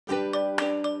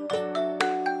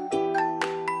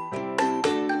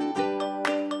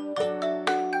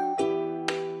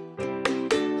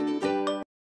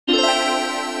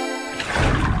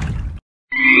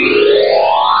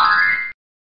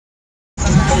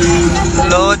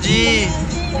लो जी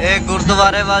ये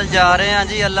गुरुद्वारे वाल जा रहे हैं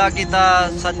जी। अल्लाह कीता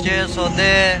सच्चे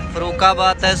सौदे,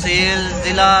 फरूकाबाद तहसील,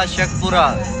 जिला शेखपुरा।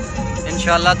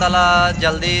 इंशाअल्लाह ताला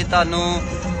जल्दी तानू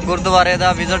गुरुद्वारे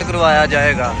का विजिट करवाया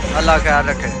जाएगा। अल्लाह ख्याल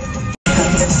रखे।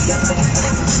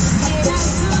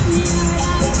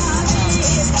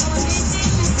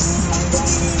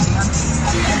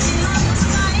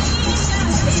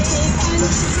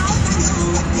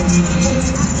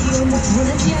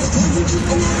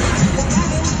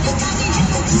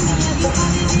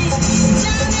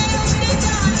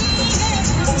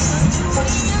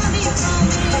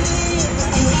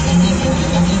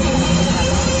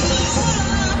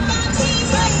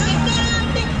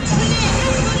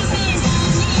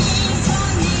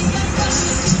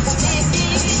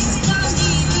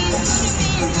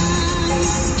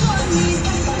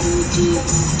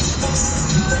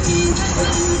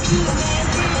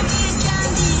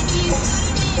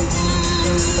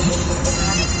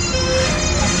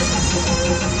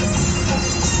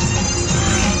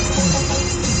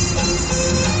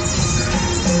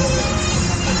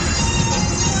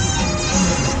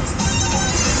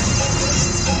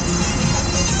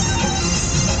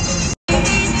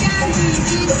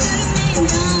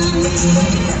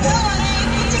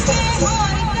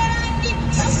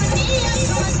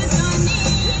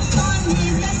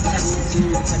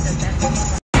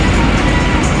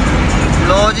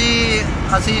 लो जी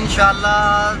असी इंशाअल्लाह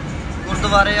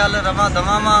गुरुद्वारे वाल रवा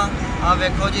दवा वा। आ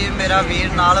वेखो जी मेरा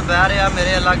वीर नाल बह रहा,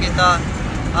 मेरे अल्लाह कीता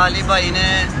आली भाई ने,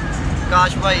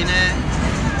 काश भाई ने,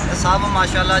 सब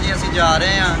माशाअल्लाह जी असी जा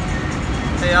रहे हैं।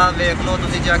 तो आ वेख लो,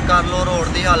 तुसी चेक कर लो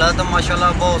रोड की हालत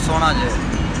माशाअल्लाह बहुत सोहना जे।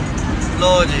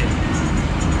 लो जी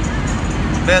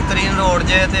बेहतरीन रोड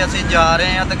जे। तो असी जा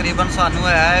रहे हैं, तकरीबन सानू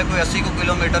है कोई 80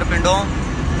 किलोमीटर पिंडों।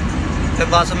 तो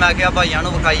बस मैं क्या भाइयों को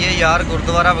विखाइए यार,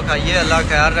 गुरुद्वारा विखाइए। अल्लाह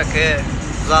खैर रखे।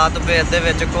 जात भेद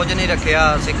दे कुछ नहीं रखा,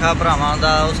 सिखा भरावां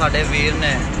दा वो साडे वीर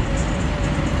ने।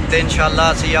 तो इंशाअल्लाह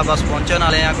असी आ बस पहुँचने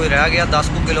वाले हैं, कोई रह गया 10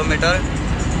 किलोमीटर।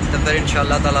 तो फिर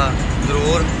इंशाअल्लाह ताला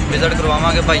जरूर विजिट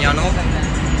करवावांगे भाइयों को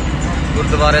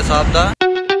गुरुद्वारे साहब का।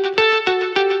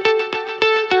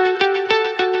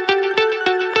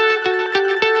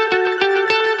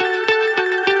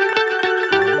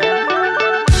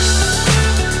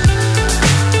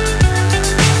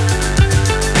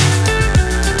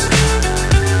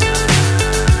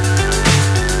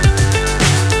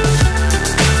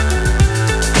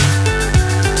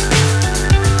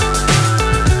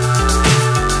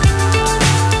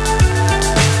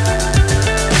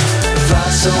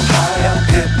 So high I'm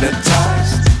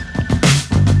hypnotized.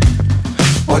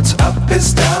 What's up is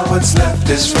down, what's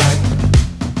left is right.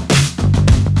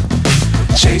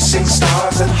 Chasing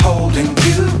stars and holding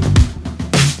you.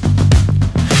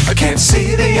 I can't see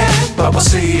the end, but we'll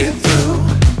see it through.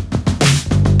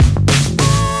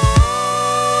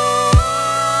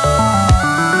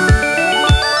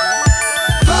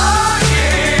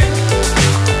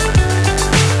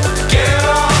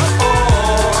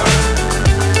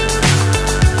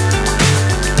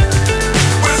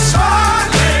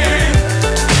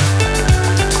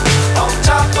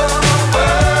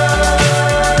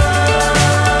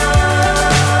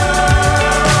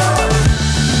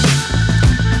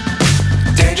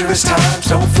 Times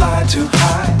don't fly too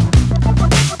high.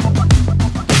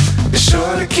 Be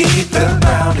sure to keep the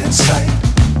ground in sight.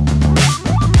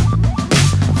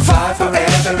 Fly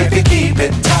forever if you keep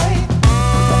it tight.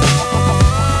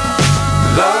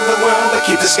 Love the world but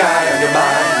keep the sky on your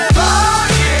mind.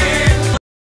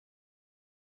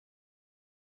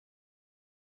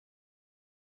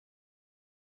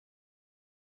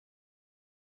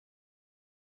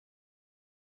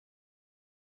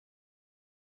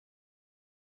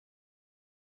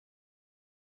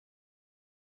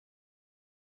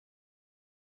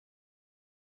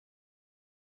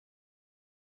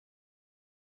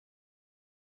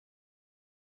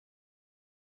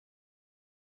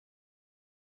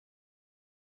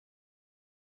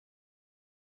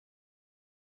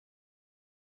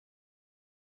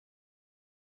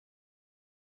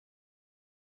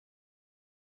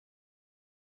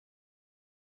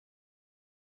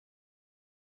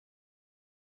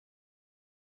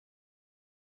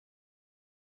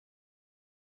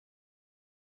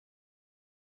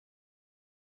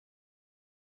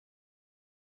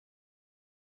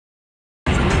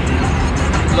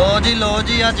 लो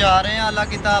जी आ जा रहे हैं अल्लाह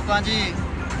कीता आपां जी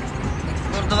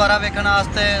गुरुद्वारा वेखण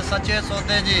वास्ते सच्चे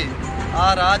सौदे जी।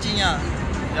 आ राह च ही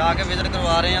जाके विजिट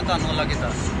करवा रहे हैं तुहानूं अल्लाह कीता।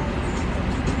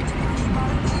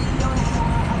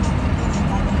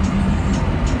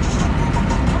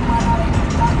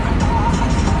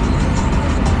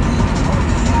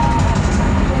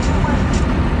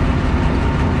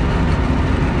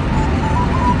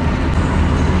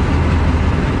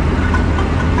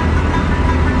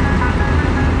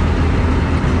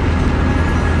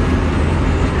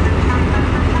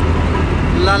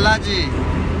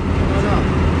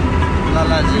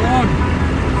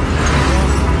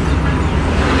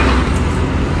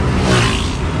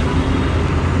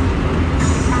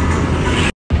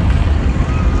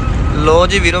 लो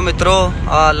जी वीरो मित्रों,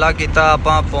 अल्लाह कीता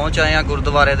आपां पहुँच आए हैं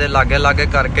गुरुद्वारे दे लागे लागे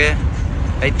करके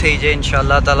इत्थे ही जे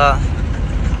इंशाअल्लाह ताला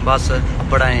बस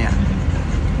अपड़ाए हैं।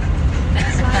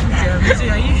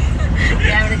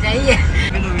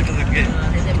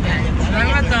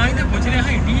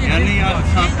 यानी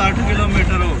 7-8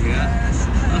 किलोमीटर हो गया।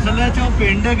 असल में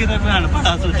पिंड है किते भैन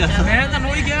भरा सोचा मैं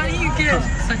वही कह रही कि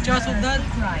सच्चा सौदा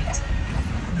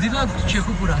जिला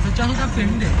शेखुपुरा सच्चा सौदा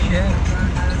पिंड है शहर।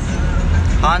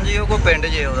 हाँ जी वो कोई पिंड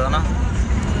जे ओदा ना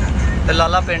ते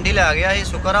लाला पिंड ही लै गया ही।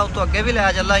 शुक्र है उतो अगे भी लै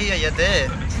चला ही अजे ते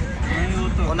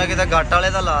उन्हें किते गट वाले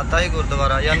दा लाता ही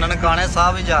गुरुद्वारा या ननकाने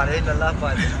साहब ही जा रहे लल्ला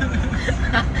पाए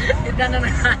इधर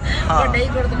हाँ नहीं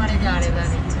गुरुद्वारे जा रहे दा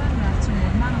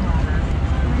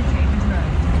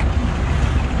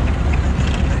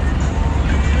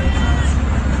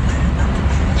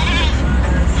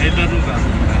इधर नु का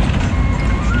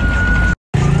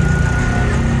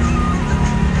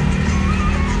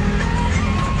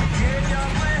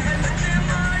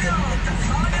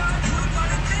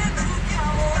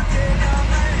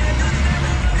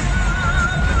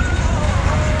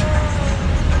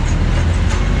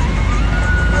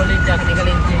technical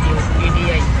institute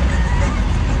PTI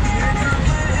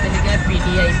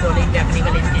PTI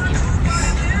technical institute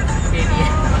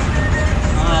PTI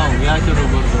हां हो गया चलो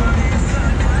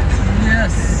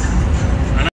यस।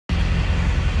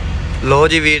 लो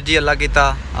जी वीर जी अल्लाह कीता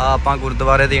आपां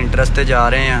गुरुद्वारे दी इंटरेस्ट ते जा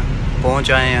रहे हैं,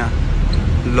 पहुँच आए हैं।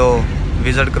 लो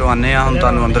विजिट करवाने हैं हम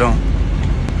तुहानू अंदरों।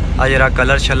 आ जरा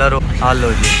कलर शलर आ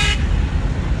लो जी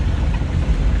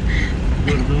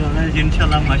गुरुद्वारा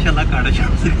इंशाल्लाह माशाल्लाह काट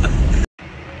जाएगा।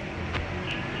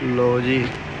 लो जी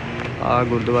आ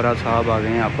गुरुद्वारा साहब आ गए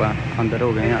हैं, आप अंदर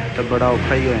हो गए हैं तो बड़ा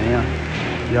औखा ही होए हैं,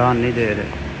 जान नहीं दे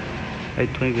रहे।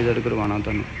 इत्थों ही विजिट करवाना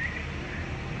तुहानू।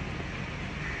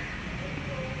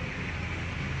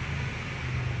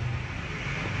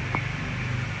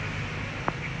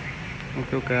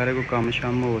 क्योंकि वो कह रहे कोई काम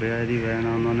शाम हो रहा है, वजह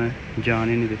नाल उन्होंने जान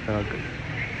ही नहीं दिता आगे।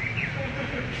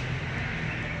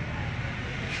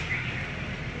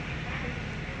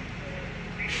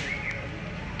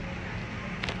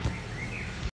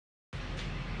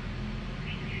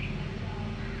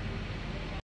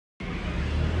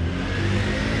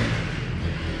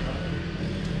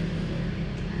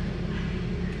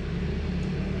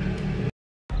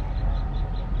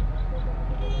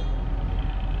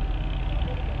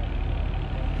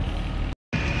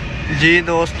 जी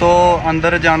दोस्तों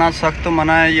अंदर जाना सख्त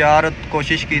मना है यार,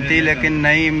 कोशिश की थी लेकिन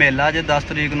नहीं। मेला जे 10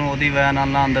 तरीक नूं ओदी वजह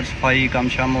नाल अंदर सफाई कम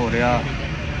शम हो रहा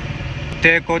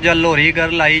ते कुछ लोरी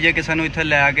कर लाई जे किसी नूं इत्थे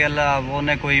लैके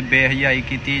उन्हें कोई बेहयाई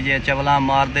की जे चवला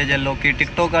मारते जे लोग।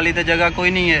 टिकटॉक वाली तो जगह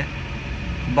कोई नहीं है,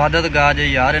 इबादत गाह जे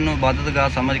यार, इनू इबादत गाह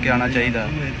समझ के आना चाहिए।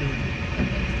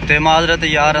 तो माजरत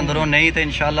यार अंदरों नहीं तो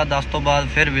इंशाल्लाह 10 तो बाद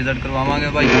फिर विजिट करवावांगे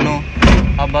भाई उन्हों।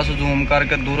 अब बस जूम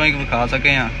करके दूरों ही विखा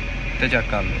सके हैं तो चेक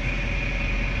कर लो।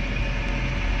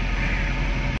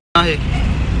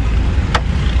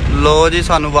 लो जी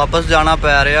सानू वापस जाना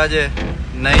पै रहा जे,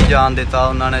 नहीं जान दिता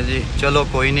उन्होंने जी। चलो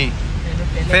कोई नहीं,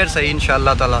 फिर सही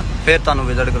इंशाअल्लाह ताला फिर तुहानू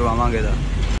विजिट करवावांगे।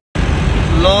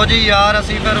 लो जी यार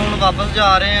असी फिर हुण वापस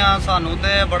जा रहे हैं। सानू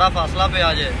तो बड़ा फासला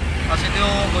पिया जे, असी तो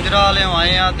गुजरा वाले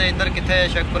आए हैं तो इधर कितने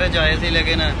शेखपुरे जाए थे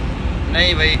लेकिन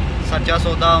नहीं भाई सच्चा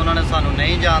सौदा उन्होंने सानू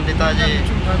नहीं जान दिता जी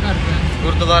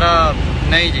गुरुद्वारा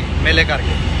नहीं जी मेले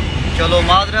करके। चलो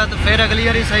माजरत फिर अगली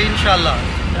बारी सही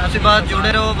इंशाअल्लाह। उसी बात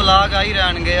जुड़े रहो, ब्लॉग आ ही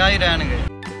रहणगे।